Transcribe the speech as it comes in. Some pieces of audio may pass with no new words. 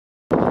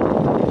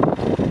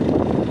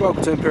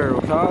Welcome to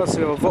Imperial Cars.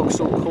 We have a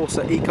Vauxhall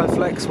Corsa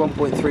ecoFLEX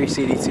 1.3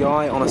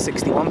 CDTI on a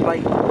 61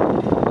 plate.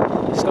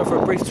 Just go for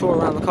a brief tour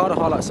around the car to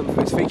highlight some of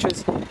its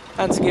features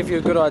and to give you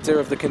a good idea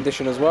of the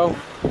condition as well.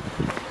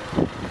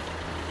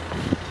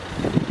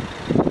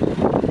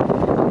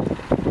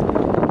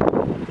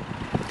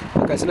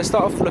 Okay, so let's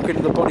start off looking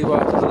at the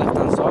bodywork on the left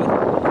hand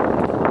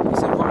side. You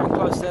see right and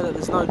close there that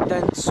there's no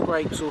dents,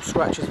 scrapes or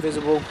scratches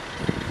visible.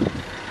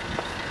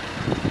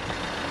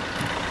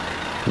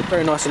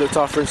 Very nicely looked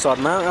after inside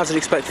and out, as you'd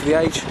expect for the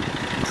age,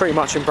 pretty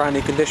much in brand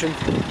new condition.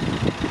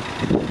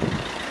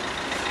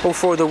 All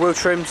four of the wheel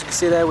trims you can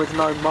see there with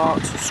no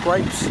marks or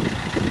scrapes. Full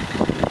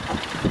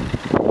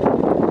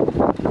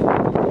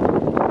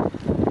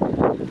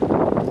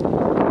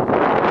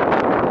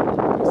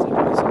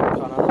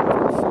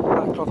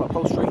black cloth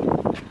upholstery. No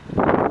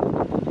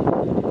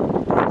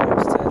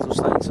tears or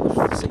stains on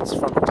the seats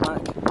front or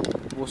back.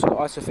 We've also got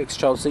ISOFIX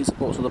child seat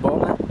supports on the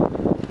bottom there.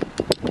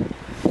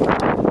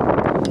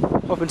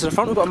 Up into the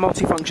front, we've got a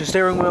multi-function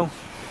steering wheel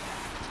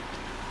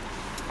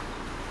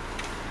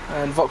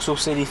and Vauxhall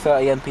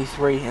CD30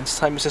 MP3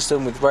 entertainment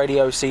system with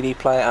radio, CD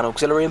player and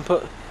auxiliary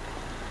input.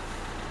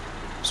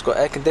 It's got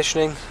air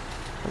conditioning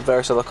and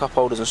various other cup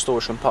holders and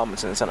storage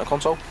compartments in the centre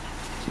console.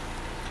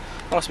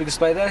 Nicely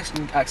displayed there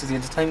acts as the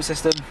entertainment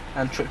system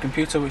and trip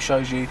computer, which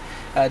shows you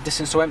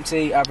distance to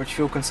empty, average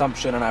fuel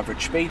consumption and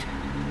average speed.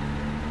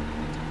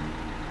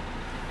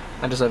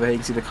 And just over here you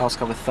can see the car's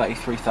covered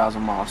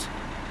 33,000 miles.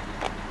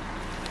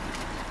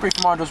 Brief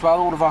reminder as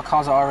well, all of our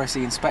cars are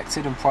RSE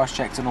inspected and price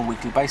checked on a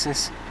weekly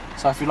basis,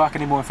 so if you'd like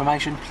any more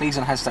information, please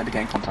don't hesitate to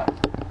get in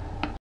contact.